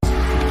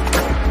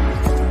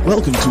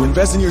Welcome to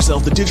Invest in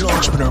Yourself, the Digital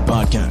Entrepreneur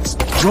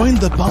Podcast. Join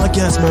the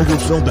podcast mogul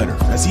Phil Better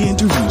as he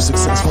interviews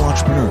successful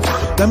entrepreneurs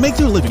that make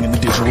their living in the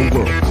digital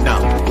world.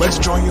 Now, let's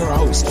join your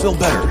host, Phil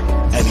Better,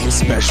 and his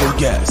special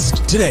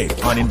guest today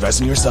on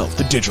Invest in Yourself,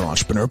 the Digital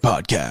Entrepreneur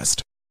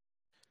Podcast.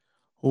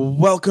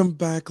 Welcome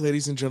back,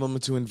 ladies and gentlemen,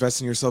 to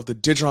Invest in Yourself, the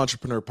Digital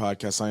Entrepreneur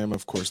Podcast. I am,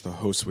 of course, the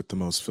host with the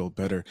most, Phil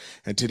Better.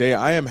 And today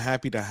I am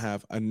happy to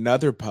have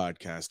another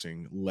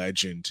podcasting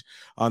legend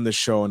on the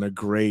show and a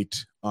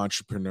great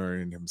entrepreneur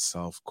in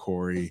himself,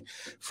 Cory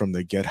from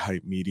the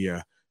Hindsight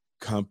Media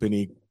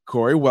company.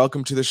 Cory,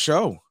 welcome to the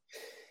show.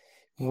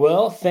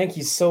 Well, thank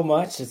you so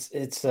much. It's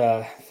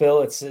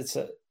Phil, it's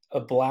a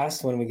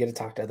blast when we get to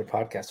talk to other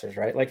podcasters,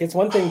 right? Like, it's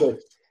one thing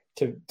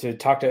to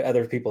talk to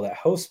other people that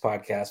host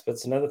podcasts, but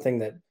it's another thing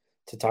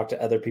to talk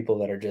to other people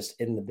that are just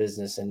in the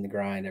business and the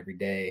grind every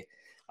day,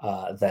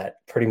 that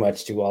pretty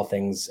much do all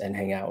things and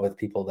hang out with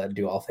people that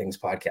do all things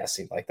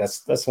podcasting. Like,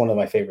 that's one of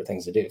my favorite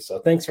things to do. So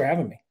thanks for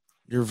having me.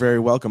 You're very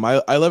welcome. I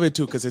love it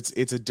too, because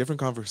it's a different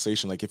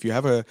conversation. Like, if you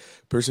have a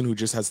person who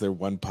just has their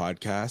one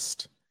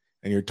podcast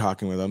and you're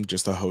talking with them,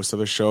 just a host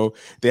of a show,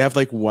 they have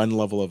like one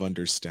level of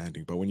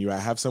understanding. But when you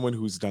have someone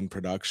who's done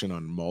production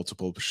on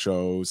multiple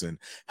shows and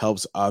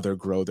helps other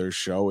grow their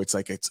show, it's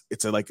like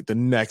like the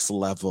next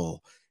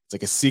level. It's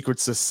like a secret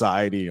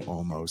society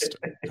almost,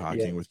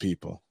 talking with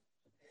people.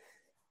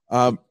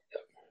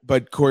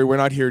 But Cory, we're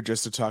not here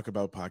just to talk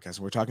about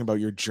podcasting. We're talking about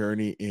your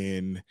journey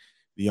in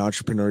the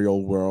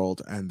entrepreneurial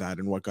world and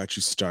what got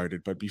you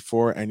started. But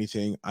before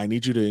anything, I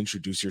need you to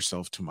introduce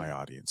yourself to my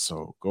audience.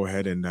 So go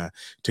ahead and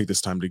take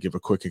this time to give a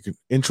quick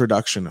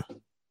introduction.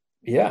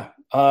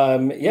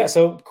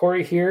 So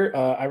Cory here,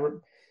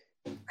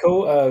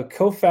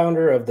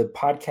 co-founder of the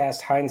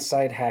podcast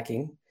Hindsight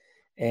Hacking,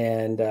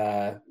 and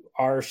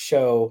our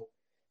show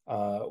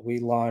we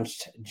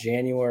launched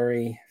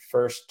January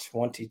 1st,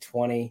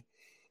 2020,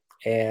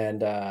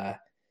 and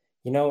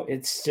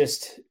it's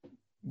just,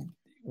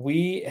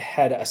 we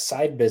had a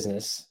side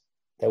business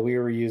that we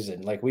were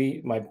using. Like,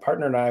 my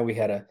partner and I, we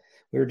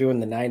were doing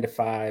the 9 to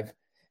 5,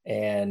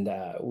 and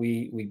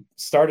we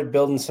started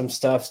building some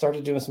stuff,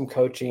 started doing some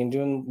coaching,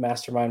 doing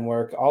mastermind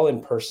work, all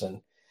in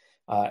person.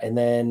 And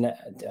then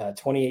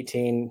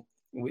 2018,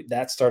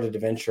 that started to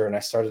venture, and I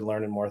started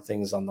learning more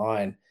things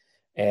online.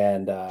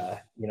 And,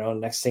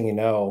 next thing you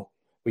know,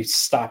 we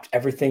stopped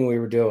everything we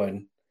were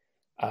doing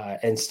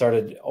and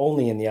started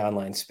only in the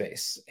online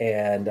space.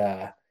 And,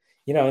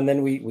 and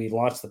then we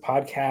launched the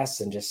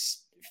podcast and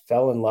just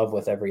fell in love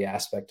with every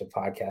aspect of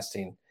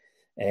podcasting.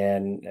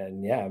 And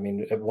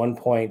at one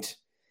point,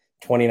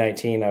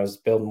 2019, I was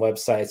building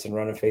websites and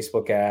running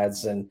Facebook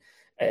ads and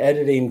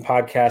editing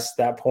podcasts at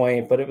that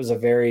point, but it was a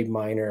very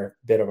minor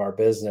bit of our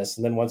business.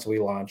 And then once we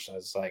launched, I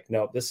was like,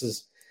 no, this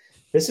is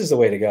the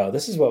way to go.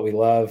 This is what we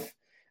love.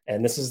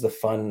 And this is the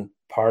fun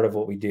part of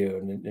what we do.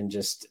 And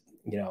just,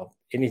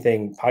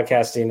 anything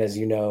podcasting, as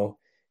you know,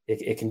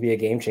 it can be a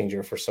game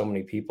changer for so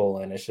many people.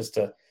 And it's just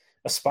a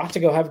spot to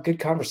go have good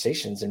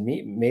conversations and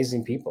meet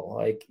amazing people.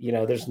 Like,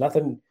 there's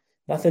nothing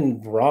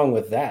wrong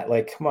with that.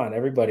 Like, come on,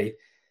 everybody,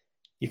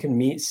 you can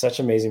meet such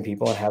amazing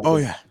people and have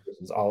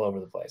conversations all over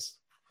the place.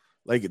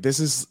 Like,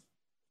 this is,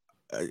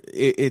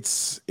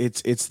 it's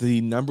the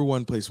number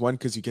one place,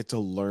 because you get to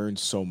learn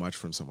so much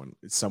from someone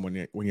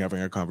when you're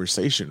having a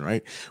conversation,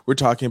 right? We're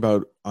talking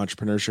about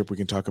entrepreneurship. We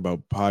can talk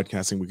about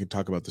podcasting. We can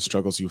talk about the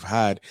struggles you've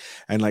had.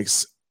 And like,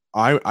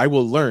 I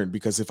will learn,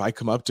 because if I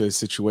come up to a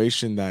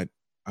situation that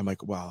I'm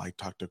like, well, I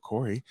talked to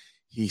Cory,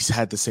 he's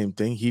had the same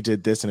thing, he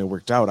did this and it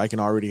worked out, I can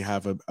already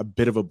have a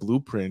bit of a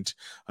blueprint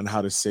on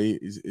how to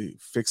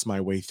fix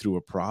my way through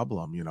a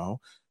problem,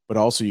 but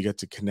also you get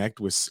to connect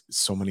with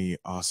so many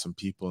awesome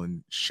people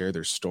and share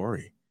their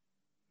story.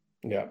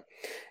 Yeah.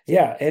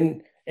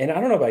 And I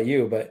don't know about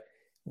you, but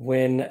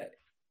when,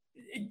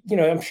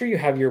 I'm sure you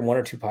have your one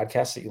or two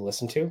podcasts that you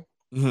listen to.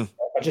 Mm-hmm.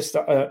 Just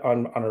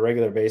on a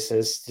regular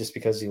basis, just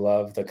because you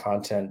love the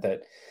content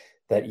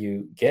that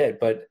you get,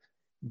 but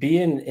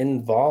being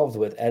involved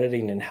with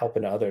editing and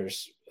helping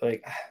others,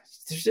 like,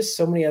 there's just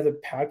so many other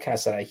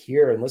podcasts that I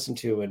hear and listen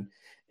to,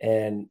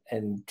 and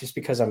just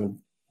because I'm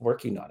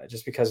working on it,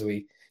 just because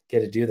we get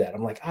to do that,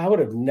 I'm like, I would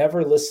have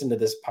never listened to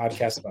this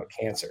podcast about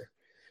cancer,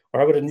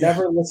 or I would have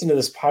never listened to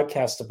this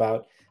podcast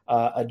about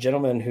a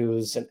gentleman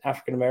who's an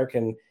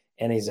African-American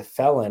and he's a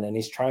felon, and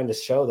he's trying to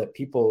show that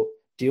people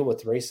deal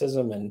with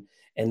racism and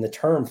the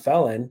term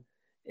felon,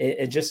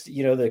 it just,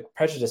 the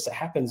prejudice that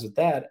happens with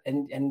that.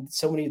 And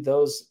so many of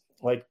those,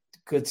 like,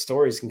 good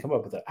stories can come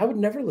up with it. I would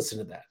never listen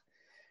to that,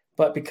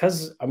 but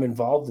because I'm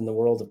involved in the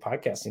world of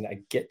podcasting,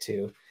 I get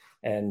to,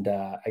 and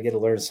I get to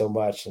learn so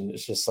much. And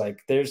it's just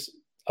like, there's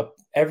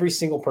every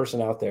single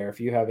person out there. If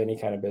you have any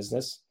kind of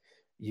business,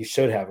 you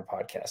should have a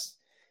podcast.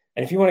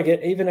 And if you want to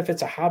get, even if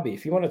it's a hobby,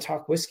 if you want to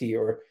talk whiskey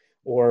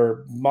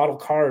or model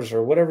cars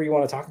or whatever you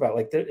want to talk about,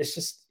 like, it's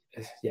just,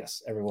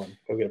 yes, everyone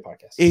go get a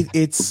podcast.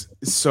 It's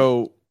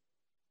so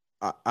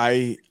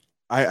I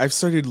I've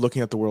started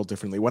looking at the world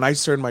differently. When I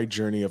started my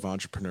journey of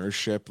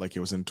entrepreneurship, like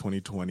it was in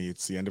 2020,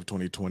 it's the end of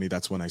 2020.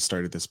 That's when I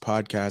started this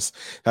podcast.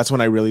 That's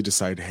when I really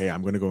decided, hey,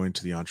 I'm going to go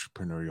into the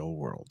entrepreneurial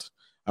world.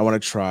 I want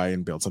to try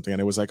and build something.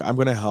 And it was like, I'm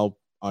going to help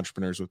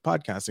entrepreneurs with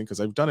podcasting because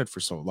I've done it for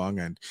so long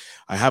and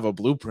I have a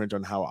blueprint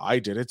on how I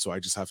did it. So I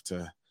just have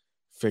to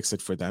fix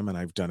it for them. And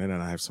I've done it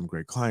and I have some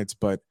great clients.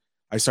 But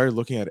I started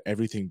looking at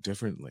everything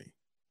differently.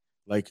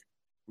 Like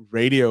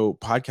radio,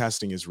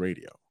 podcasting is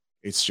radio.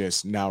 It's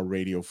just now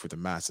radio for the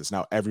masses.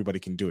 Now everybody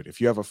can do it. If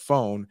you have a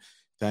phone,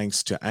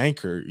 thanks to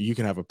Anchor, you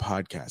can have a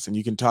podcast and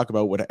you can talk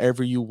about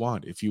whatever you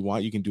want. If you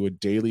want, you can do a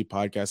daily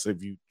podcast.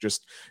 If you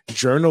just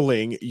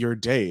journaling your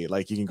day,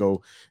 like you can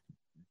go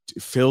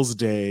Phil's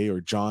day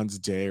or John's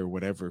day or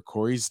whatever,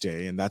 Corey's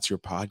day, and that's your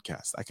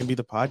podcast. That can be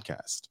the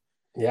podcast.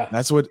 Yeah.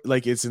 That's what,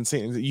 like, it's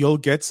insane. You'll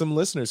get some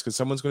listeners because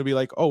someone's going to be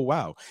like, oh,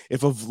 wow,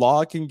 if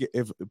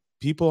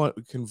people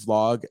can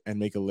vlog and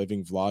make a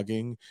living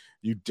vlogging,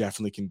 you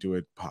definitely can do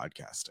it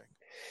podcasting.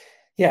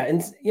 Yeah.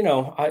 And,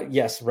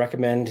 yes,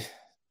 recommend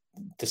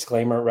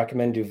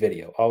do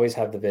video. Always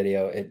have the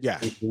video.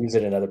 You can use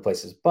it in other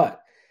places.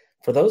 But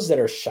for those that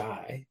are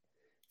shy,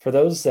 for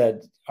those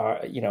that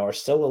are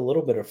still a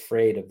little bit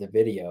afraid of the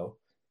video,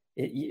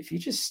 if you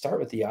just start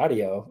with the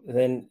audio,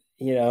 then,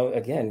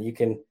 again, you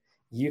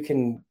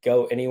can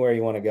go anywhere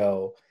you want to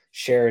go,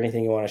 share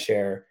anything you want to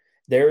share.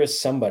 There is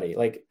somebody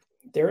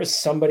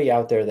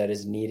out there that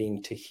is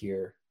needing to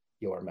hear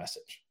your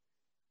message,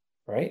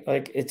 right?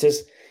 Like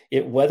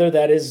whether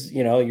that is,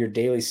 your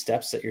daily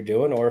steps that you're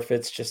doing, or if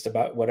it's just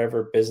about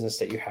whatever business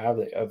that you have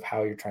of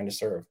how you're trying to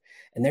serve.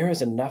 And there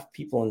is enough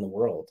people in the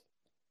world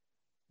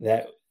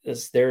that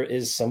there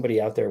is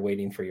somebody out there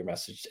waiting for your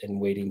message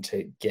and waiting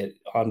to get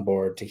on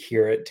board, to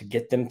hear it, to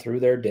get them through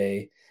their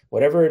day,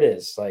 whatever it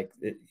is.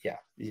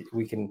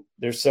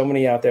 There's so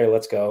many out there.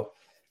 Let's go.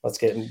 Let's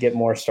get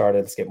more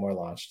started. Let's get more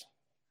launched.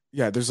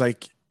 Yeah. There's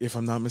if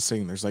I'm not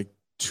mistaken, there's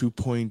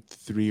 2.3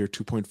 or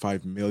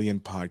 2.5 million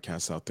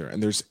podcasts out there.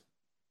 And there's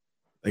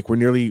we're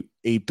nearly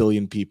 8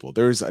 billion people.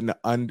 There's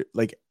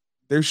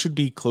there should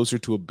be closer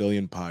to 1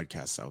 billion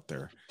podcasts out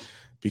there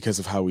because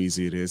of how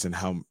easy it is and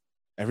how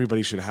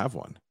everybody should have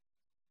one.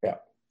 Yeah.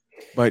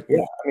 But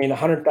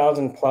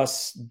 100,000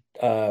 plus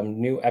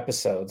new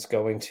episodes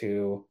going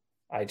to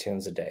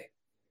iTunes a day.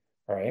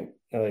 All right.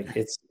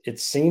 It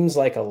seems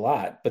like a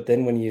lot, but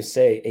then when you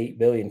say 8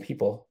 billion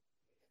people,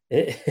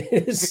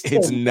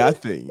 it's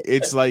nothing.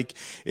 It's like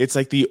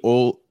the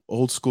old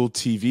school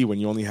TV when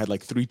you only had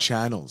 3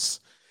 channels.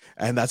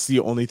 And that's the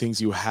only things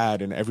you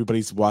had, and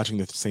everybody's watching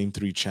the same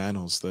 3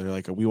 channels. They're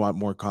like, we want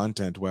more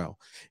content. Well,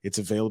 it's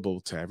available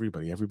to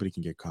everybody. Everybody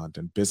can get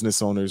content.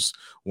 Business owners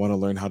want to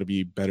learn how to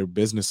be better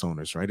business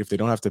owners, right? If they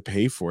don't have to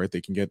pay for it, they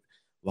can get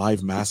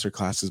live master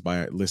classes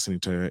by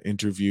listening to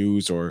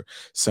interviews or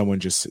someone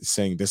just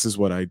saying, this is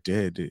what I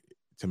did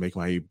to make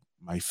my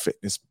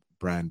fitness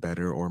brand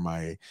better, or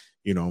my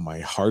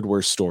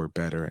hardware store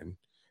better. And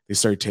they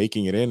start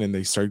taking it in and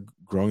they start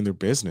growing their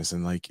business,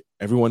 and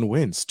everyone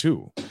wins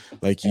too.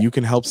 You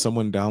can help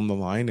someone down the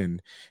line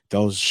and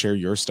they'll share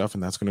your stuff,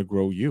 and that's going to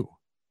grow you.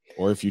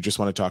 Or if you just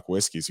want to talk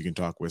whiskeys, you can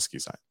talk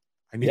whiskeys.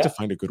 I need to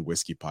find a good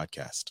whiskey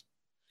podcast.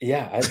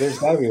 Yeah, there's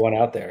got to be one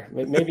out there.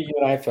 Maybe you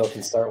and I, Phil,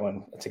 can start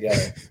one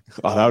together.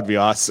 Oh, that would be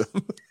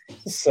awesome.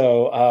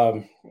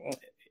 So,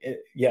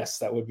 yes,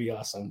 that would be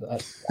awesome.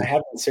 I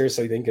have been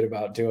seriously thinking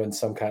about doing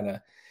some kind of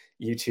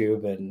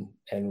YouTube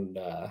and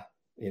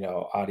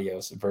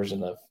audio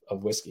version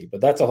of whiskey,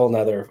 but that's a whole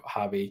nother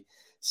hobby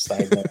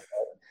side note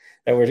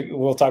that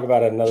we'll talk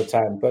about at another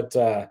time. But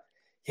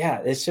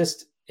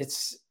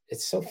it's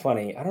so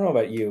funny. I don't know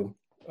about you,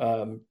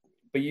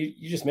 but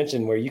you just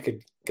mentioned where you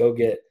could go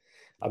get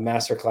a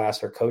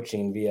masterclass or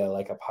coaching via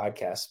a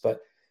podcast. But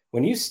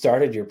when you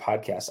started your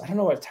podcast, I don't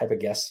know what type of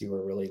guests you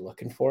were really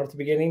looking for at the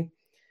beginning,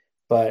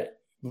 but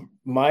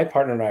my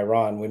partner and I,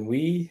 Ron, when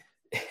we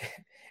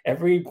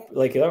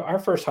our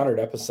first 100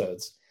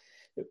 episodes,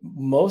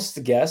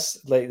 most guests,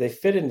 they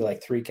fit into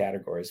 3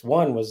 categories.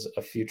 One was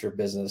a future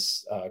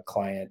business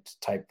client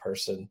type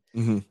person.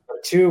 Mm-hmm.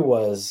 2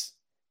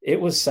 it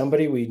was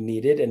somebody we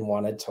needed and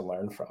wanted to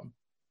learn from.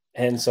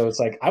 And so it's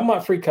I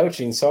want free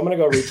coaching, so I'm going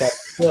to go reach out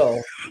to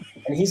Phil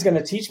and he's going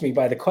to teach me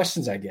by the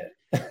questions I get.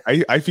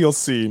 I feel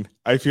seen.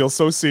 I feel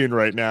so seen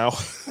right now.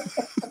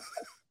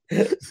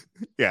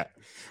 Yeah.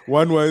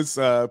 One was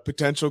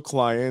potential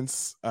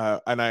clients.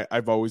 And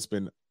I've always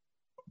been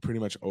pretty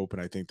much open.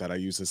 I think that I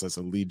use this as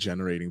a lead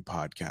generating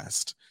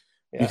podcast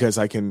because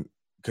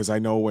I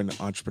know when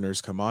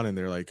entrepreneurs come on and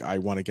they're like, I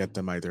want to get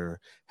them, either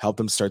help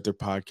them start their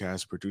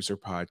podcast, produce their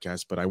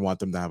podcast, but I want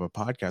them to have a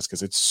podcast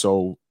because it's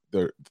so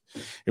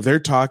if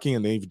they're talking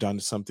and they've done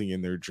something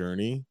in their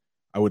journey,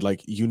 I would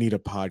you need a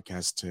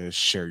podcast to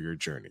share your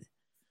journey.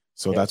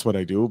 So that's what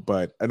I do.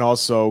 And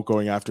also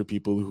going after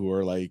people who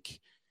are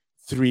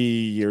 3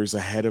 years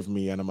ahead of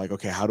me. And I'm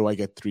okay, how do I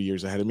get 3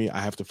 years ahead of me? I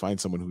have to find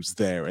someone who's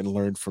there and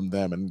learn from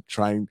them and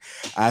try and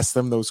ask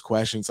them those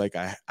questions.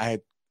 I've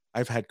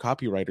had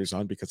copywriters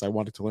on because I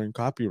wanted to learn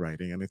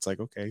copywriting. And it's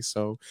okay,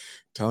 so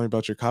tell me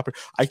about your copy.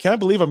 I can't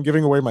believe I'm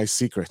giving away my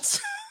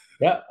secrets.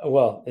 Yeah.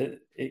 Well,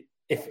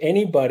 if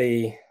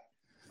anybody,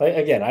 like,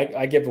 again,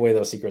 I give away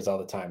those secrets all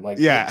the time. Like,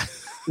 Yeah.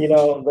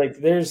 like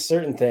there's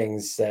certain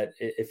things that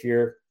if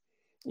you're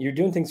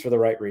doing things for the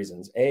right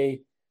reasons,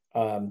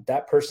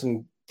 that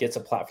person gets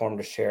a platform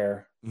to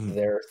share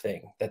their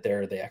thing that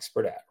they're the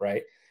expert at.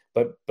 Right.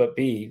 But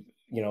B,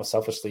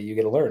 selfishly, you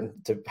get to learn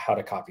how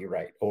to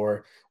copyright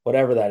or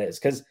whatever that is.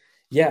 Cause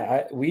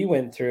we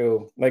went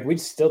through, like, we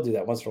still do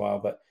that once in a while,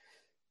 but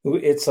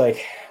it's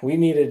like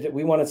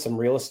we wanted some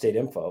real estate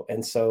info.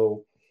 And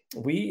so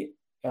I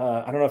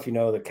don't know if you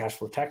know the Cash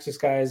Flow Taxes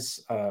guys,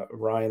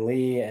 Ryan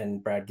Lee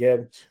and Brad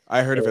Gibb.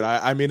 I heard of it.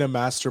 I'm in a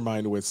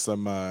mastermind with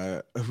some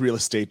real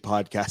estate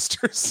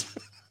podcasters.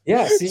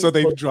 Yeah, see, so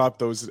they've dropped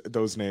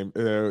those names,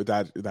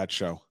 that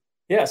show.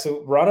 Yeah,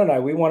 so Ron and I,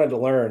 we wanted to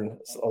learn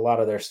a lot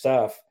of their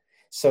stuff.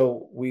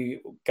 So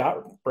we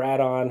got Brad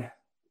on,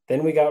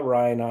 then we got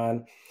Ryan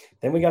on,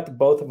 then we got the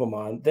both of them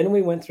on. Then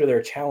we went through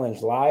their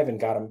challenge live and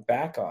got them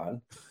back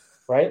on,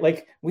 right?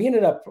 Like we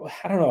ended up,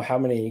 I don't know how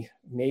many,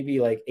 maybe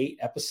like 8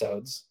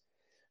 episodes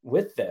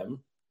with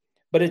them,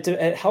 but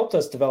it helped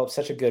us develop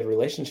such a good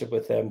relationship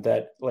with them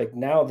that like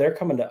now they're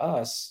coming to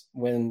us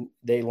when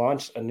they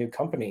launch a new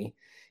company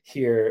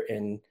here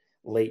in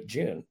late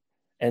June.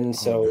 And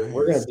so nice.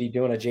 We're going to be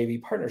doing a JV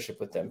partnership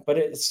with them. But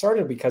it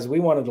started because we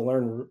wanted to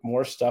learn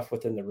more stuff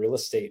within the real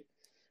estate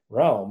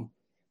realm.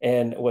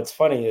 And what's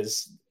funny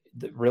is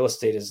that real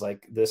estate is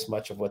like this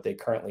much of what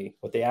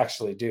they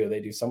actually do. They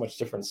do so much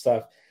different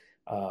stuff.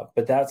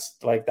 But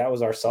that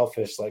was our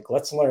selfish, like,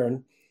 let's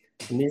learn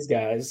from these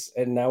guys.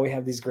 And now we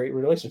have these great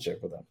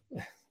relationship with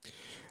them.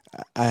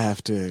 I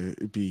have to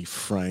be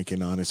frank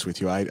and honest with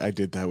you. I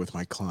did that with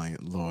my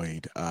client,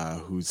 Lloyd,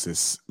 who's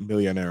this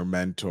millionaire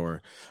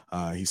mentor.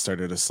 He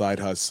started a side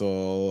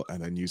hustle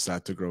and then used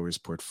that to grow his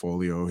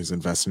portfolio, his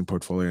investment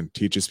portfolio, and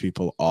teaches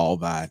people all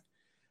that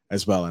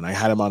as well. And I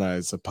had him on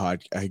as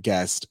a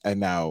guest,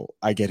 and now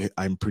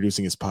I'm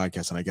producing his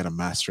podcast, and I get a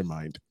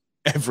mastermind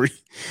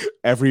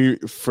every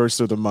first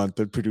of the month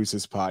that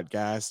produces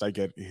podcast. I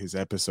get his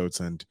episodes,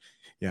 and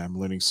yeah, I'm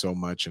learning so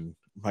much. And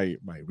my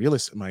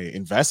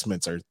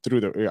investments are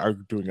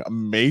doing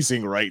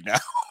amazing right now.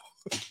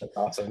 That's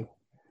awesome.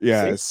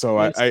 Yeah. So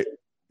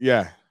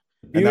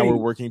and now we're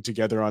working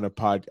together on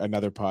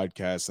another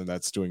podcast, and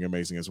that's doing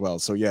amazing as well.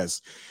 So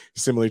yes,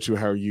 similar to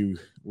how you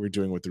were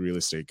doing with the real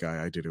estate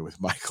guy, I did it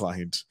with my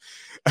client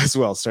as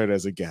well. Started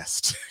as a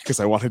guest because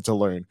I wanted to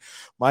learn.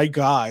 My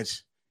God,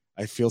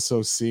 I feel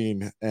so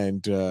seen,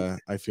 and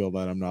I feel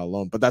that I'm not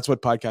alone. But that's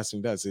what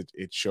podcasting does.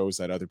 It shows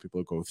that other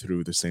people go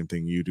through the same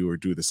thing you do or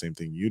do the same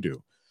thing you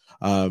do.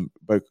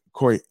 But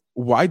Cory,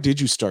 why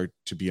did you start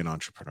to be an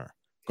entrepreneur?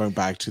 Going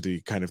back to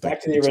the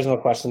original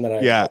question that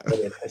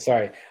I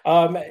sorry.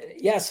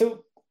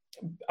 So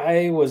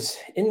I was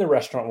in the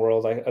restaurant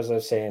world, as I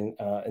was saying,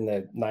 in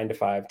the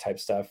 9-to-5 type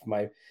stuff.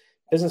 My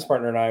business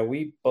partner and I,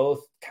 we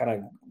both kind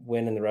of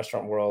went in the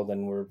restaurant world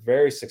and were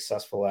very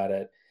successful at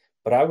it.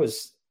 But I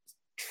was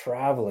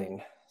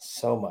traveling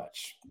so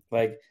much,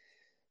 like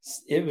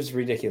it was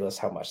ridiculous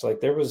how much.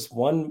 Like there was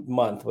 1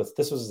 month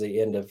this was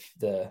the end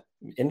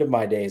of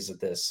my days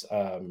at this.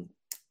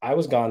 I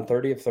was gone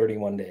 30 of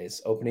 31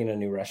 days opening a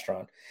new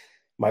restaurant.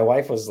 My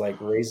wife was like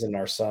raising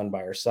our son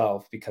by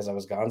herself because I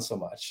was gone so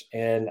much,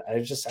 and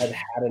I'd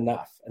had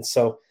enough. And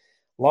so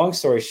long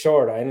story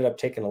short, I ended up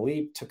taking a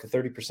leap, took a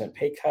 30%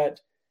 pay cut,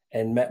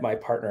 and met my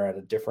partner at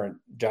a different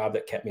job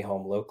that kept me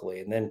home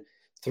locally. And then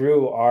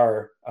through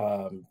our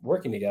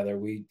working together,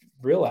 we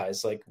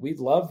realized like we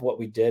love what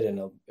we did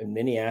in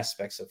many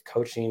aspects of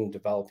coaching,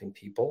 developing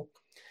people,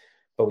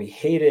 but we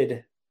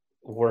hated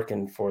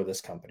working for this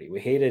company.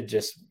 We hated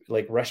just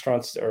like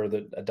restaurants or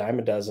a dime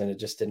a dozen. It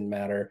just didn't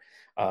matter.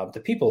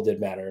 The people did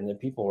matter, and the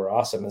people were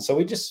awesome. And so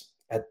we just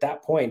at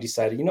that point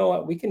decided, you know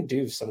what, we can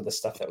do some of the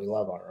stuff that we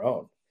love on our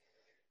own.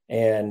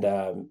 And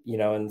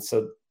and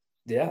so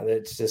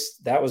it's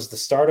just that was the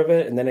start of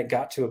it. And then it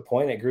grew to a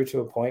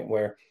point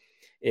where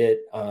we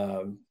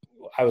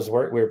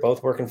were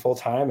both working full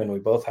time, and we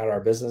both had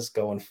our business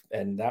going,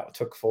 and that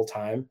took full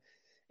time.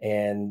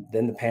 And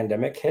then the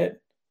pandemic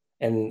hit,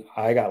 and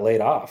I got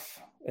laid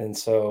off. And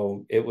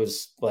so it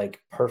was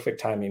like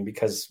perfect timing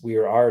because we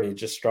were already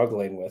just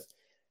struggling with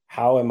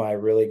how am I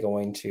really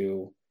going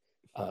to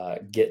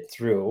get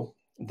through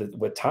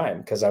with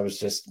time? Because I was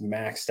just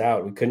maxed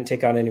out. We couldn't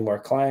take on any more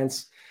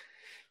clients.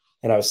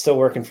 And I was still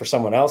working for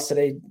someone else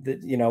today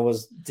that,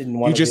 didn't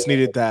want to. You just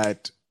needed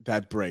that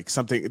break,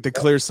 the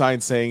clear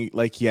sign saying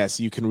like, yes,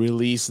 you can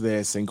release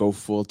this and go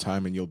full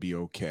time and you'll be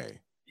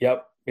okay.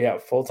 Yep. Yeah.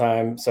 Full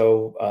time.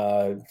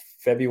 So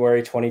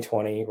February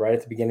 2020, right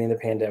at the beginning of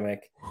the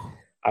pandemic,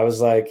 I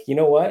was like, you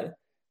know what?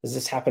 Does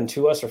this happen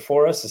to us or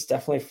for us? It's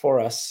definitely for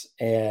us.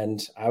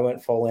 And I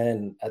went full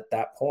in at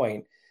that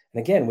point.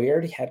 And again, we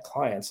already had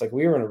clients. Like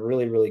we were in a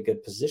really, really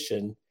good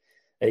position.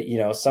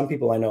 Some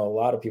people, I know a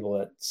lot of people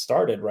that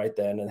started right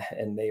then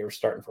and they were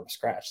starting from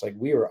scratch. Like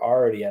we were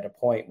already at a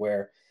point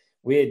where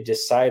we had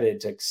decided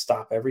to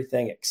stop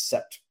everything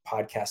except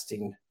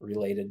podcasting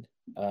related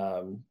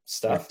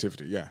stuff.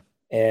 Activity. Yeah.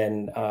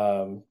 And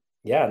and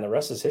the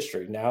rest is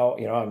history. Now,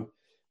 I'm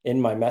in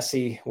my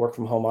messy work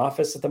from home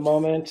office at the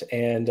moment.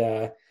 And,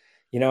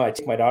 I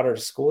take my daughter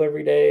to school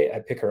every day. I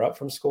pick her up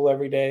from school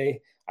every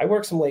day. I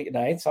work some late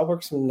nights. I'll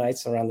work some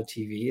nights around the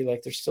TV.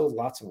 Like there's still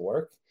lots of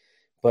work,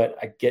 but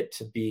I get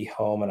to be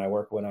home and I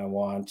work when I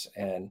want.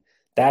 And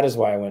that is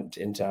why I went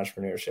into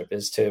entrepreneurship,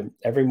 is to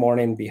every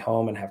morning be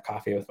home and have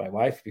coffee with my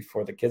wife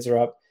before the kids are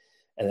up.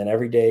 And then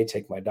every day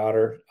take my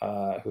daughter,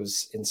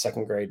 who's in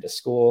second grade, to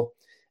school,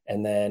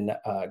 and then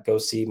go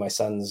see my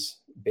son's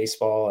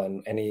baseball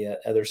and any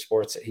other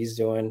sports that he's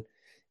doing.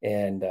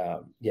 And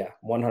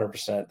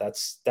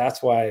 100%.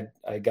 That's why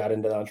I got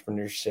into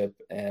entrepreneurship.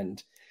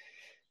 And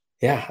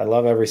yeah, I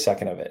love every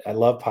second of it. I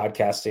love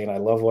podcasting. I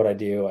love what I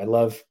do. I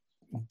love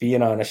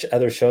being on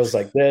other shows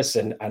like this,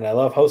 and I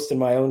love hosting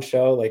my own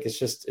show. Like it's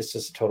just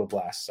a total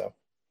blast. So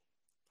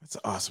that's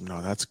awesome.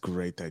 No, that's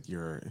great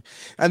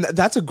and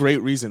that's a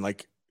great reason.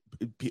 Like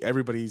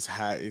everybody's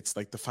it's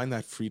like to find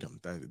that freedom,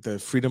 the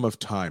freedom of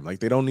time. Like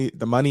they don't need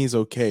the money is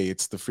okay.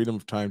 It's the freedom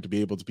of time to be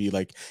able to be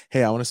like,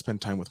 hey, I want to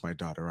spend time with my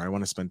daughter, or I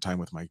want to spend time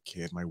with my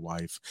kid, my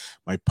wife,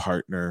 my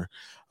partner,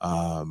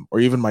 or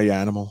even my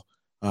animal.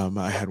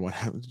 I had one.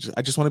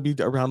 I just want to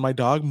be around my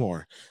dog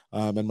more,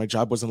 and my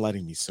job wasn't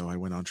letting me, so I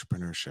went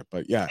entrepreneurship.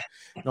 But yeah,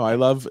 no, I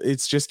love.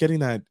 It's just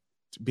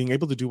being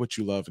able to do what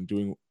you love and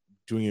doing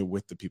it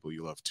with the people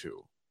you love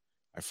too.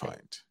 I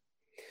find.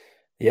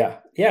 Yeah,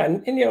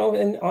 and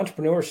in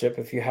entrepreneurship,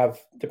 if you have,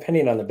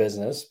 depending on the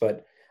business,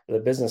 but the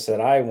business that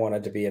I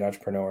wanted to be an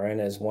entrepreneur in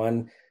is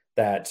one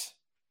that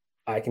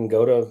I can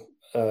go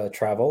to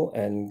travel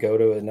and go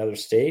to another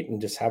state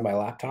and just have my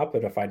laptop,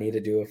 and if I need to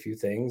do a few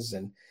things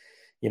and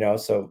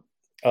so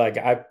like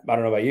I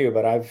don't know about you,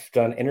 but I've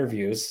done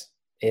interviews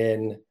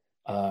in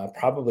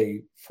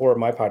probably for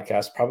my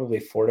podcast, probably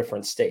 4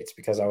 different states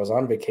because I was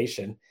on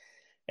vacation.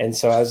 And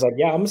so I was like,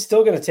 yeah, I'm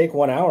still going to take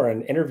 1 hour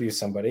and interview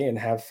somebody and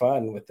have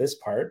fun with this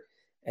part.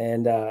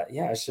 And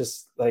it's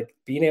just like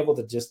being able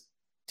to just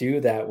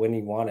do that when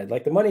you wanted.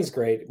 Like the money's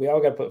great. We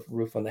all got to put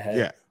roof on the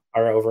head,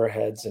 our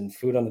overheads and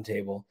food on the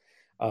table.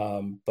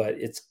 But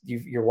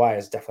your why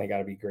has definitely got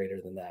to be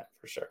greater than that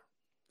for sure.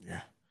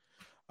 Yeah.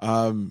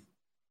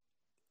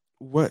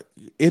 What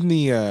in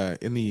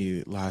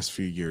the last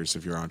few years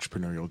of your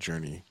entrepreneurial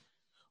journey,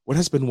 what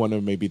has been one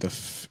of maybe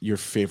your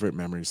favorite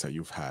memories that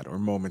you've had or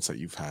moments that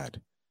you've had?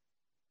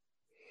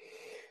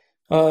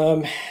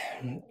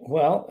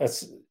 Well,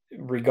 that's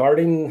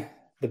regarding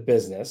the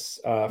business.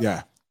 There's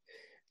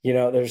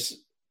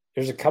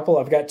a couple.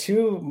 I've got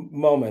 2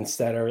 moments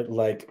that are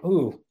like,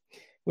 ooh,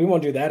 we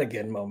won't do that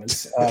again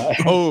moments.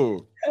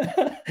 Oh,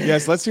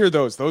 yes, let's hear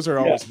those. Those are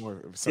always more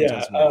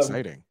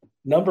exciting.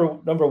 Number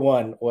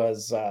 1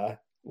 was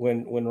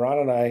when Ron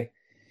and I,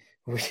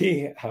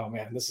 oh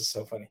man, this is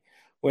so funny.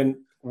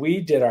 When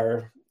we did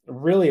our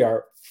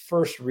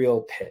first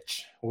real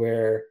pitch,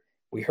 where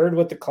we heard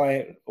what the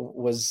client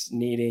was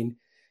needing,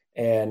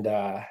 and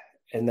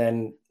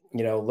then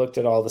looked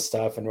at all the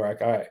stuff, and we're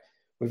like, all right,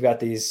 we've got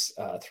these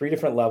 3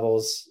 different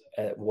levels.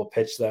 We'll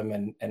pitch them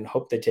and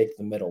hope they take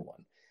the middle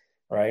one,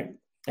 right?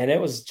 And it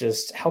was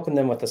just helping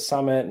them with the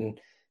summit and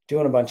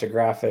doing a bunch of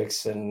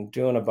graphics and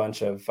doing a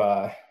bunch of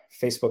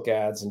Facebook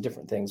ads and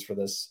different things for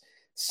this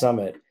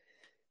summit.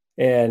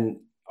 And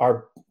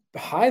our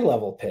high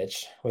level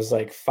pitch was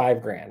like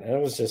 $5,000. And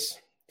it was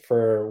just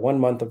for 1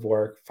 month of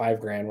work,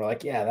 $5,000. We're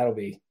like, yeah, that'll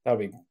be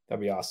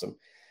awesome.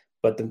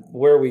 But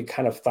where we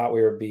kind of thought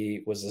we would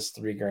be was this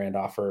 $3,000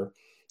 offer.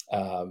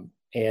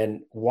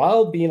 And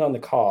while being on the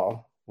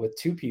call with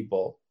 2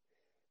 people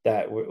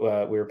that we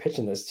were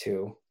pitching this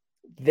to,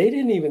 they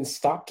didn't even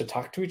stop to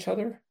talk to each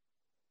other.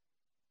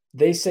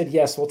 They said,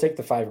 yes, we'll take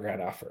the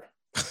 $5,000 offer.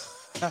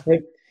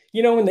 Like,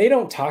 when they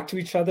don't talk to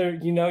each other,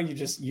 you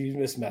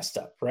just messed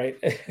up, right?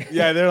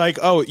 Yeah, they're like,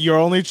 oh, you're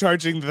only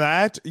charging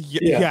that?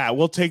 Yeah,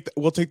 we'll take the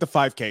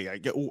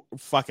 $5,000.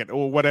 Fuck it,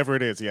 or whatever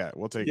it is. Yeah,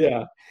 we'll take it.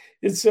 Yeah,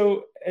 and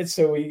so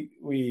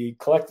we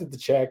collected the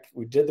check.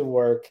 We did the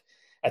work.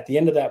 At the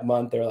end of that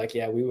month, they're like,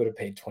 yeah, we would have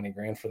paid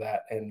 $20,000 for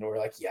that. And we're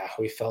like, yeah,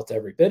 we felt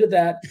every bit of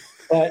that.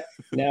 But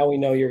now we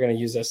know you're going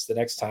to use us the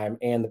next time,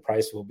 and the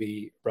price will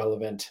be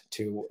relevant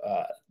to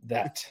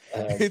that.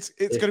 It's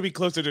going to be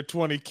closer to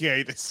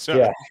 $20,000 this time.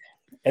 Yeah.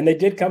 And they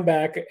did come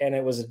back, and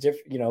it was a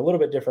little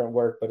bit different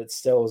work, but it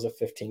still was a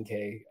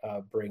 $15,000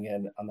 bring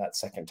in on that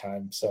second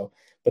time. So,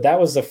 but that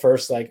was the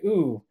first, like,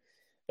 ooh,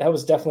 that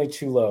was definitely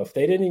too low. If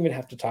they didn't even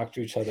have to talk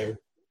to each other,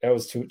 that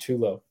was too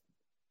low.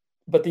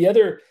 But the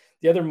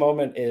other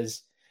moment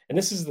is, and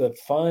this is the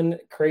fun,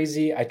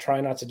 crazy, I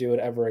try not to do it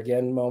ever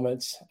again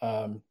moments.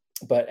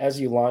 But as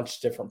you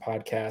launch different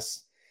podcasts,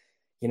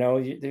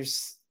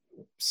 there's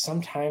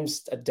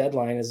sometimes a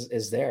deadline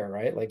is there,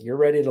 right? Like you're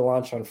ready to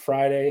launch on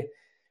Friday,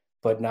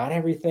 but not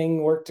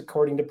everything worked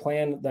according to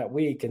plan that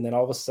week. And then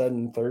all of a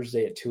sudden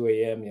Thursday at 2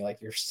 a.m.,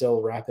 you're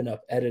still wrapping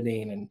up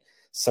editing and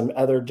some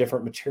other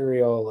different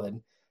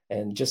material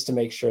and just to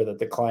make sure that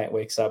the client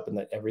wakes up and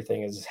that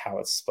everything is how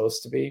it's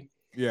supposed to be.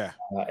 Yeah.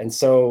 And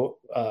so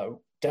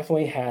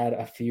definitely had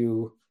a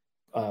few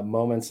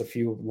moments, a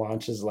few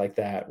launches like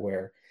that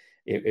where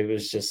it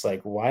was just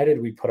like, why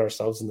did we put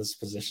ourselves in this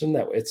position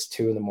that it's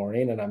 2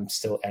 a.m. and I'm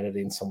still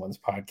editing someone's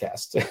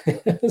podcast?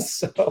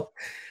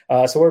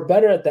 So we're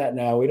better at that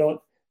now. We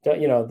don't,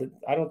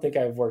 I don't think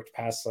I've worked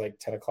past like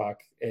 10 o'clock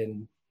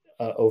in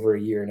over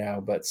a year now,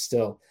 but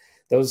still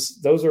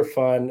those are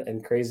fun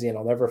and crazy. And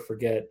I'll never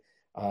forget.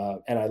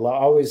 And I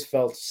always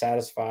felt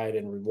satisfied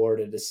and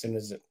rewarded as soon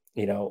as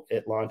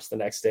it launched the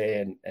next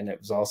day and it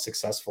was all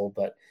successful,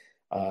 but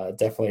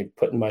definitely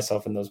putting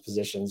myself in those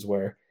positions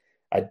where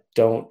I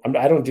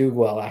don't do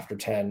well after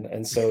 10.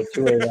 And so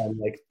 2 a.m.,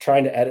 like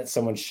trying to edit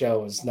someone's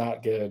show is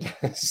not good.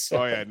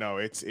 Oh yeah, no,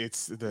 it's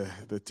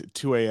the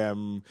 2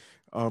 a.m.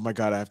 Oh my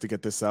God, I have to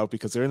get this out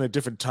because they're in a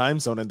different time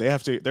zone and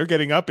they're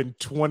getting up in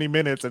 20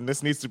 minutes and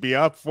this needs to be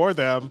up for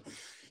them.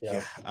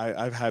 Yeah,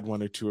 I've had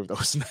 1 or 2 of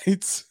those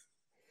nights.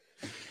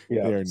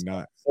 Yeah, they're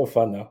not so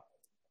fun though.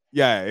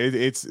 Yeah,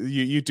 it's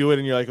you do it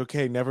and you're like,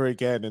 okay, never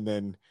again. And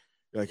then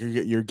like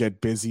you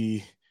get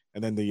busy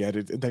and then the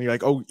edit, and then you're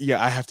like, oh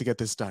yeah, I have to get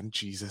this done.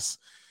 Jesus.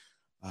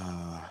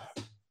 The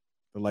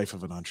life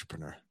of an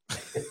entrepreneur.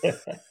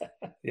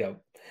 Yeah.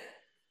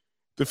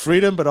 The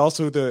freedom, but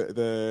also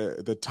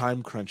the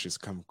time crunches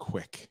come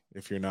quick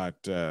if you're not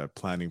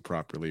planning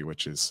properly,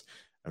 which is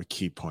a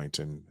key point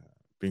in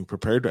being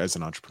prepared as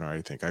an entrepreneur.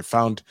 I think I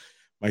found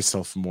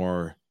myself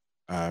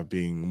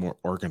being more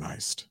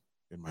organized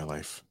in my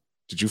life.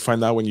 Did you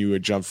find that when you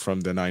would jump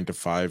from the 9 to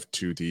 5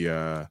 to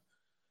the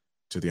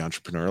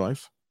entrepreneur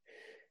life?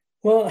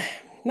 Well,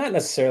 not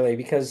necessarily,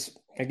 because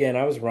again,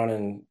 I was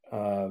running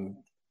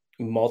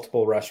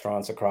multiple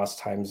restaurants across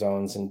time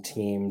zones and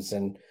teams,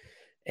 and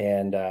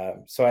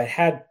so I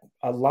had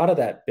a lot of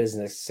that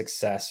business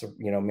success,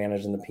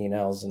 managing the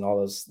P&Ls and all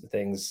those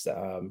things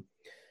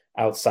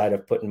outside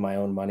of putting my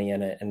own money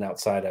in it and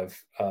outside of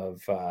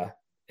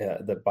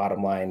the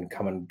bottom line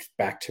coming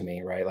back to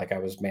me, right? Like I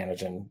was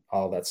managing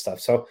all that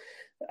stuff. So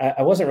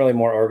I wasn't really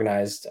more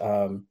organized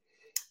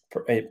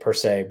per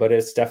se, but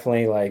it's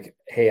definitely like,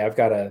 hey, I've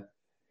got to,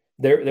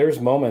 there's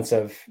moments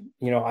of,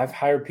 I've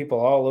hired people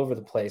all over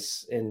the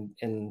place in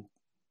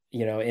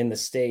the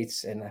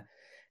States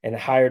and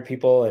hired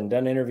people and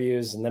done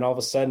interviews. And then all of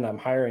a sudden I'm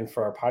hiring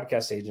for our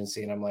podcast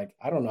agency. And I'm like,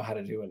 I don't know how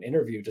to do an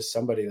interview to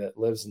somebody that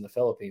lives in the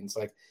Philippines.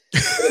 Like,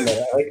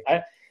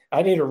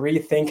 I need to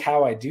rethink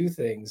how I do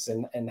things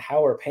and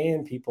how we're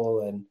paying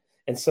people.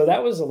 And so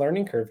that was a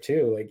learning curve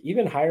too. Like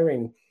even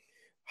hiring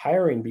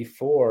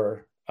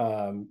before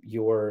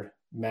you're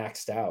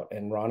maxed out.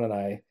 And Ron and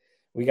I,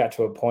 we got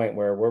to a point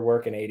where we're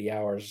working 80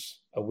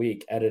 hours a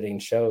week editing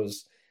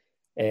shows.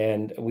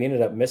 And we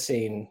ended up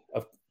missing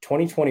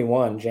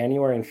 2021,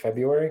 January and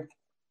February.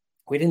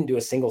 We didn't do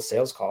a single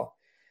sales call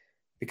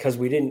because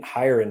we didn't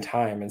hire in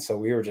time. And so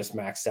we were just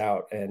maxed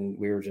out and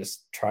we were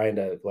just trying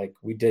to, like,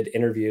 we did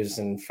interviews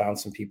and found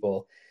some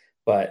people,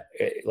 but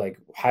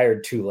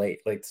hired too late.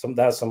 Like one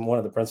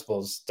of the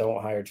principles,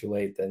 don't hire too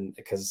late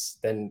because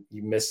then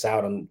you miss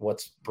out on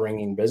what's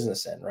bringing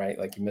business in, right?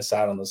 Like you miss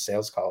out on those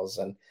sales calls.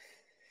 And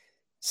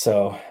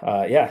so,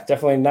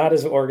 definitely not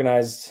as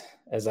organized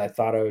as I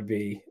thought I would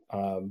be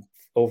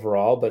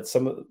overall, but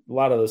a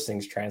lot of those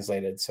things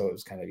translated. So it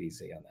was kind of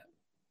easy on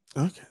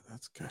that. Okay.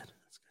 That's good.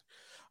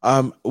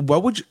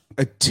 What would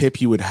a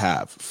tip you would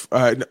have?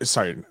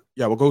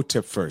 We'll go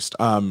tip first.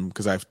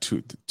 Cause I have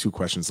two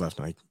questions left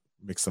and I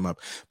mix them up,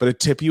 but a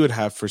tip you would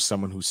have for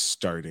someone who's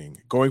starting,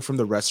 going from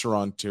the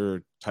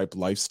restaurateur type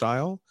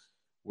lifestyle,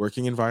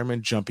 working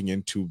environment, jumping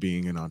into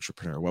being an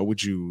entrepreneur. What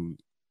would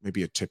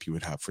maybe a tip you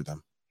would have for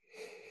them?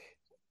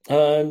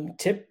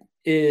 Tip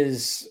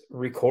is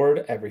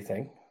record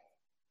everything,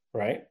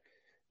 right?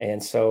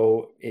 And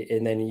so,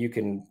 and then you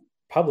can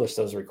publish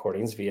those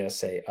recordings via,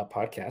 say, a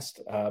podcast.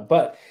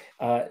 But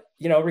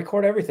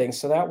record everything.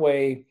 So that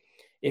way,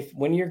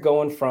 when you're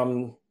going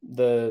from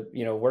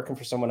working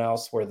for someone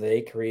else where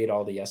they create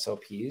all the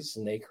SOPs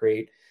and they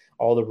create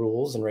all the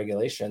rules and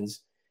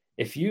regulations,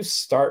 if you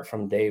start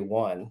from day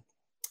one,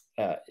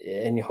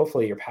 and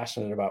hopefully you're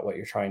passionate about what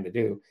you're trying to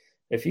do,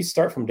 if you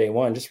start from day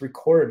one, just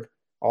record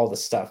all the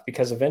stuff,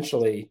 because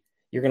eventually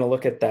you're going to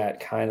look at that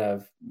kind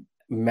of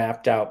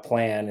mapped out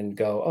plan and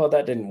go, oh,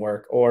 that didn't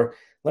work, or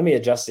let me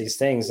adjust these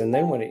things. And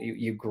then when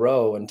you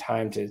grow in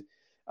time to,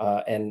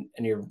 and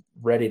you're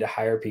ready to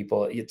hire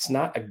people, it's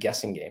not a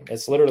guessing game.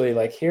 It's literally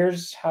like,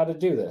 here's how to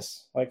do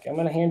this. Like, I'm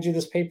going to hand you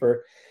this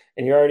paper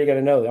and you're already going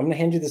to know. I'm going to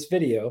hand you this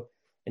video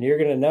and you're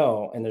going to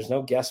know, and there's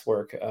no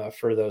guesswork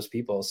for those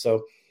people.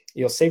 So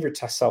you'll save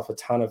yourself a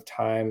ton of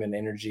time and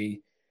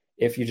energy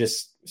if you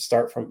just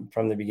start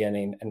from the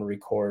beginning and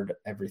record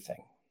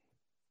everything.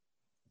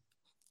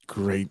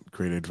 Great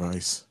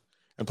advice.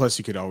 And plus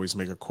you could always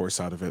make a course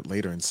out of it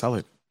later and sell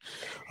it.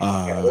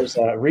 There's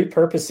a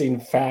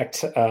repurposing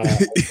fact.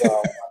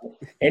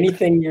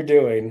 Anything you're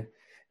doing,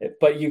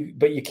 but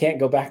you can't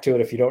go back to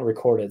it if you don't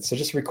record it. So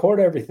just record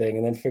everything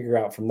and then figure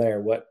out from there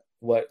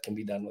what can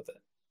be done with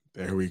it.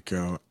 There we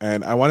go.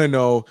 And I want to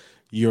know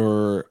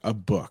a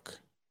book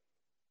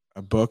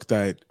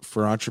that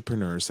for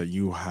entrepreneurs that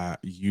you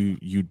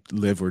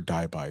live or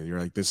die by. You're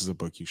like, this is a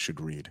book you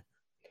should read.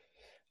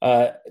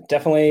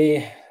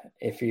 Definitely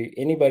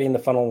anybody in the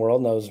funnel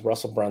world knows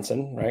Russell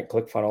Brunson, right?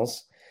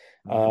 ClickFunnels.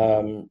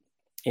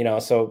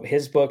 So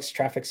his books,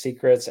 Traffic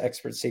Secrets,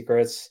 Expert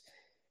Secrets,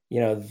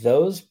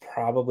 those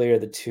probably are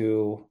the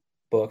two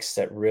books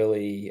that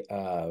really,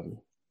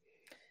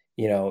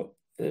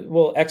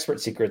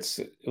 Expert Secrets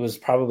was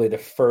probably the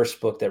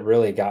first book that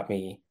really got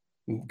me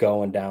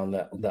going down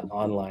the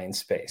online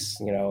space,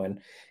 and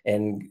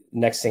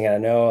next thing I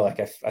know, like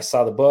I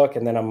saw the book,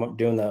 and then I'm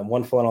doing the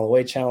One Funnel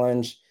Away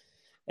challenge,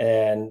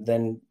 and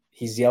then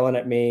he's yelling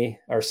at me,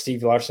 or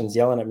Steve Larson's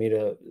yelling at me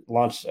to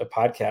launch a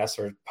podcast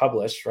or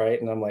publish, right?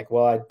 And I'm like,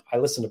 well, I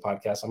listen to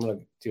podcasts, I'm going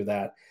to do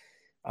that.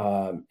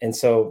 And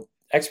so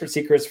Expert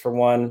Secrets for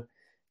one,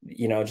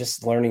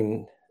 just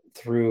learning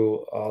through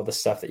all the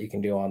stuff that you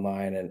can do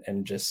online,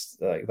 and just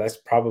that's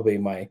probably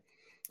my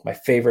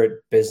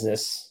favorite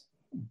business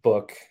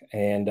book,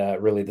 and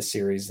really the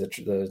series,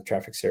 the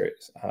Traffic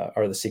series,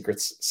 or the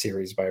Secrets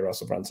series by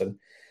Russell Brunson.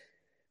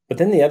 But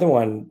then the other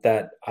one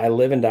that I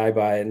live and die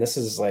by, and this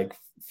is like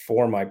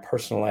for my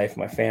personal life,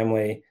 my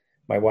family,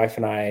 my wife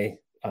and I,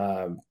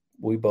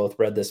 we both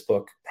read this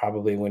book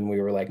probably when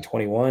we were like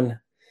 21,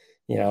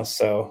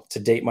 so to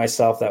date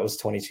myself, that was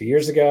 22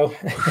 years ago.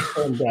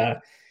 And,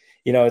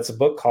 it's a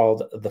book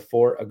called The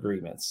Four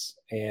Agreements.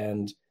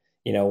 And,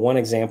 one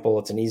example,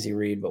 it's an easy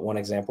read, but one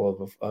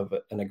example of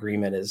an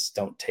agreement is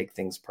don't take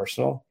things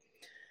personal.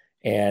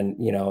 And,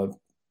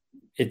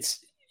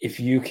 it's, if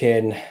you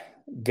can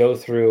go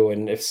through,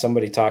 and if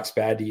somebody talks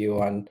bad to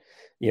you on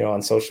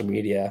social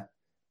media,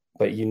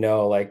 but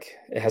like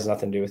it has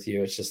nothing to do with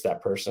you, it's just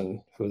that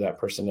person, who that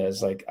person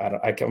is. Like,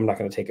 I'm not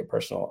going to take it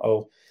personal.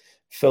 Oh,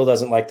 Phil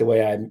doesn't like the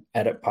way I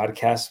edit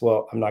podcasts.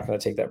 Well, I'm not going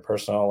to take that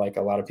personal. Like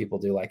a lot of people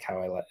do, like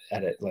how I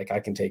edit. Like I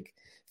can take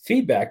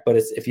feedback, but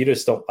if you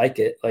just don't like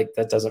it, like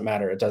that doesn't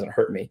matter. It doesn't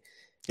hurt me.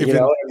 You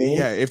know what I mean?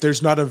 Yeah, if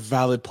there's not a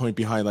valid point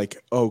behind,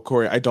 like, oh,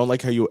 Cory, I don't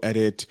like how you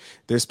edit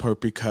this part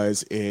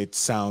because it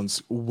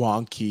sounds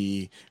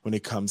wonky when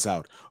it comes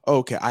out. Oh,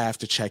 okay, I have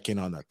to check in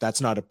on that.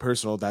 That's not a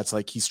personal. That's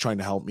like he's trying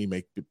to help me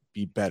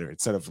be better,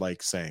 instead of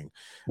like saying,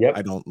 yep,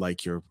 I don't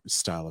like your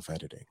style of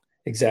editing.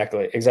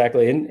 Exactly.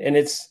 And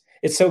it's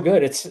so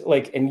good. It's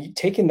like, and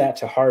taking that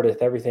to heart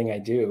with everything I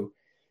do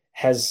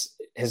has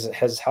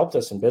helped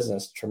us in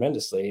business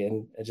tremendously.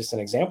 And just an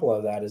example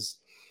of that is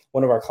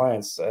one of our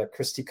clients,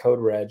 Christy Code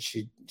Red.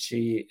 She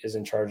is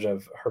in charge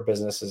of her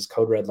business's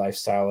Code Red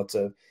Lifestyle. It's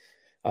a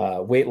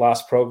weight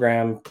loss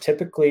program,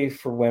 typically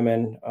for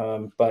women,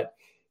 but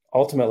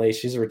ultimately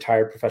she's a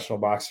retired professional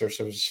boxer.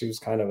 So she was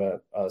kind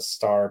of a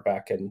star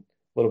a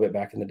little bit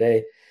back in the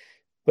day.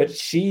 But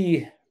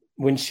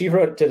when she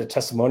did a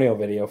testimonial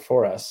video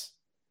for us,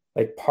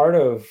 like part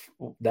of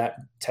that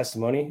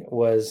testimony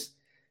was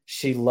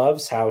she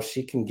loves how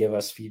she can give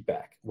us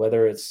feedback,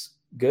 whether it's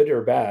good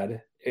or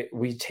bad.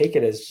 We take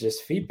it as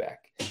just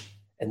feedback,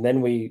 and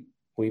then we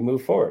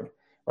move forward,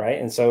 right?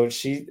 And so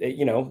she,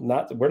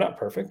 we're not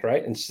perfect,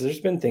 right? And there's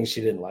been things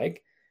she didn't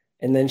like,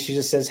 and then she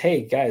just says,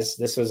 "Hey guys,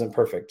 this wasn't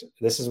perfect.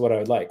 This is what I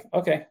would like."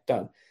 Okay,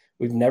 done.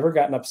 We've never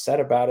gotten upset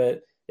about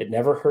it. It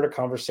never hurt a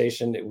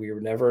conversation. We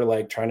were never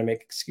like trying to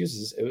make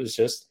excuses. It was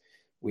just,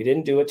 we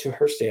didn't do it to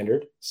her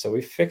standard. So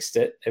we fixed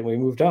it and we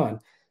moved on,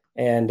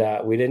 and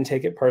we didn't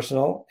take it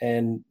personal.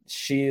 And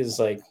she is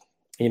like,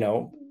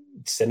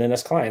 sending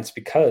us clients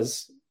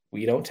because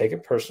we don't take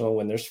it personal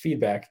when there's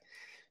feedback,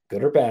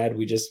 good or bad.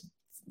 We just,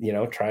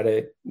 try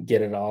to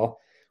get it all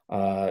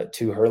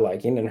to her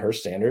liking and her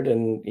standard,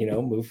 and,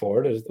 move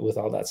forward with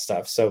all that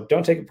stuff. So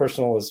don't take it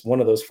personal is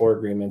one of those four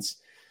agreements.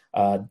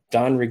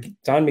 Don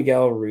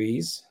Miguel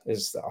Ruiz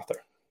is the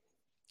author.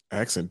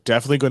 Excellent.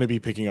 Definitely going to be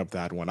picking up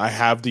that one. I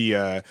have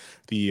the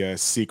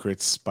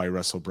Secrets by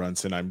Russell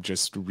Brunson. I'm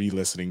just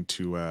re-listening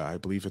to, I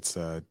believe it's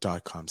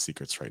 .com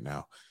Secrets right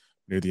now,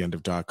 near the end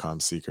of .com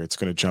Secrets.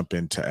 Going to jump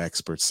into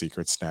Expert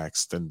Secrets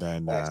next, and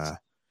then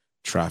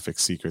Traffic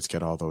Secrets,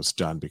 get all those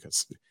done,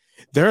 because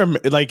they're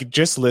like,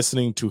 just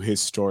listening to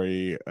his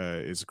story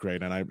is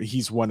great. And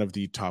he's one of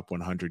the top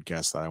 100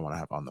 guests that I want to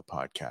have on the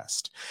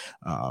podcast,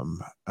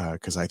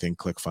 because I think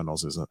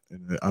ClickFunnels is an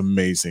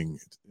amazing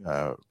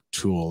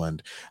tool,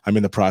 and I'm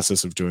in the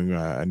process of doing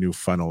a new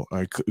funnel,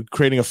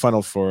 creating a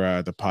funnel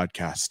for the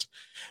podcast,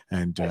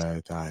 and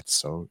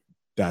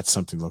that's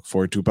something to look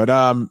forward to. But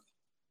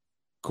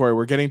Cory,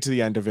 we're getting to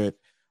the end of it.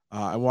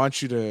 I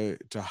want you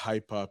to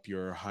hype up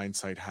your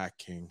Hindsight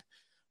Hacking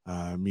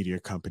Media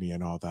company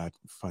and all that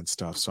fun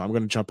stuff. So I'm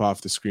going to jump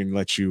off the screen and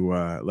let you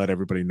let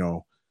everybody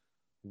know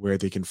where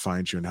they can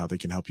find you and how they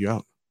can help you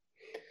out.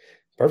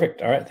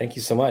 Perfect. All right. Thank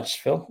you so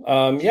much, Phil.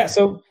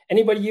 So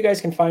anybody, you guys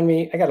can find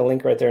me. I got a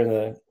link right there in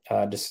the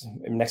just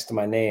next to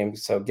my name.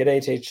 So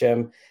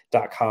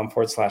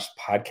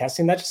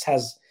gethhm.com/podcasting. That just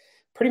has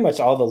pretty much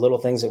all the little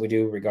things that we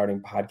do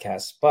regarding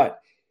podcasts. But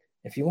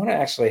if you want to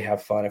actually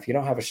have fun, if you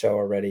don't have a show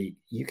already,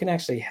 you can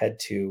actually head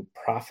to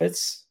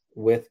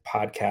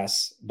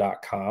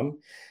profitswithpodcasts.com,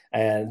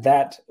 and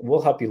that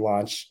will help you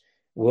launch.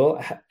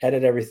 We'll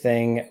edit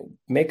everything,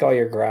 make all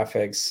your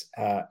graphics,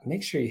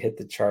 make sure you hit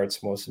the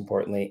charts, most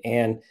importantly,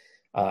 and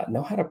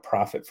know how to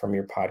profit from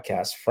your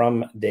podcast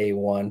from day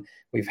one.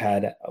 We've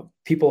had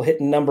people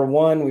hitting number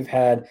 1. We've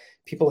had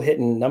people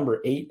hitting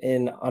number 8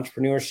 in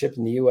entrepreneurship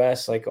in the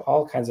US, like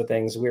all kinds of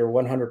things. We're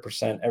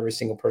 100%, every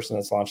single person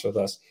that's launched with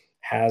us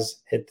has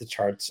hit the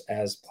charts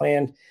as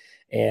planned.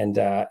 And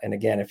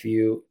again, if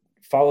you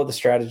follow the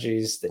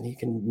strategies, then you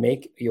can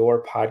make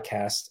your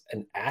podcast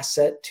an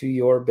asset to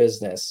your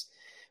business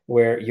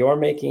where you're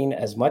making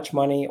as much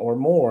money or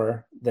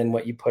more than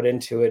what you put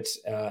into it.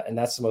 And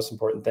that's the most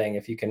important thing.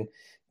 If you can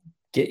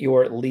get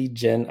your lead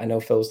gen, I know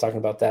Phil was talking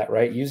about that,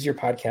 right? Use your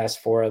podcast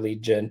for a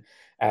lead gen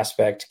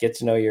aspect, get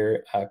to know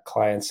your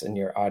clients and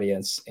your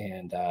audience.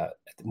 And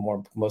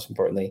most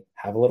importantly,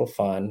 have a little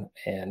fun.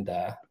 And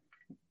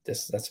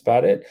that's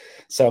about it.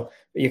 So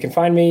you can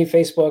find me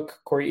Facebook,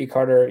 Cory E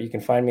Carter. You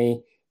can find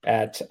me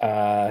at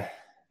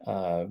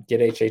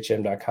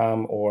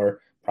gethhm.com or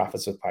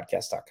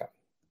profitswithpodcast.com.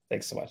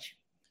 Thanks so much.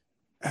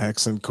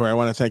 Excellent, Cory. I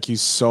want to thank you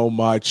so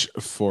much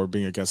for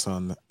being a guest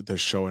on the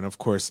show. And of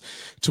course,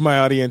 to my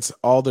audience,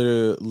 all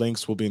the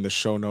links will be in the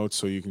show notes,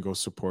 so you can go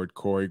support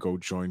Cory, go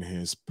join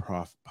his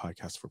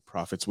podcast for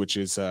profits, which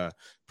is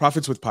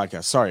Profits with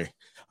Podcast. Sorry.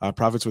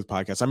 Profits with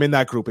Podcast. I'm in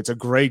that group. It's a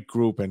great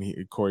group, and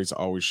Cory's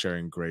always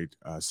sharing great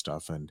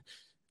stuff. And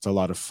it's a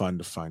lot of fun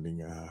to finding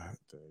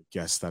the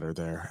guests that are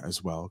there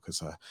as well.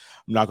 Because I'm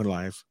not going to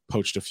lie, I've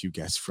poached a few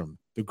guests from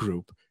the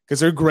group because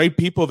they're great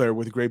people there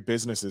with great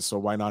businesses. So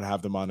why not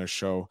have them on a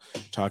show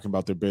talking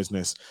about their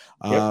business?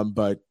 Yep.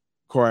 But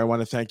Cory, I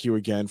want to thank you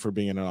again for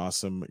being an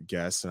awesome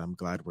guest. And I'm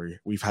glad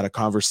we've had a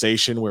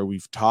conversation where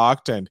we've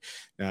talked, and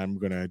I'm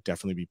going to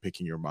definitely be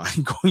picking your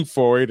mind going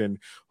forward, and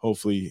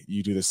hopefully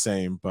you do the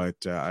same. But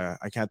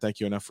I can't thank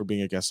you enough for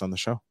being a guest on the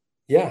show.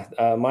 Yeah,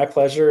 my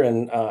pleasure.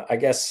 And I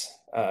guess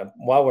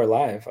while we're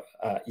live,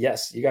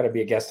 yes, you got to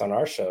be a guest on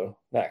our show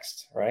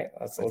next, right?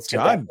 Let's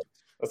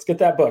get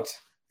that booked.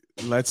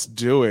 Let's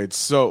do it.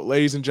 So,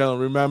 ladies and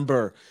gentlemen,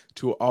 remember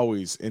to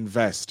always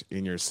invest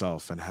in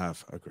yourself, and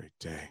have a great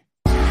day.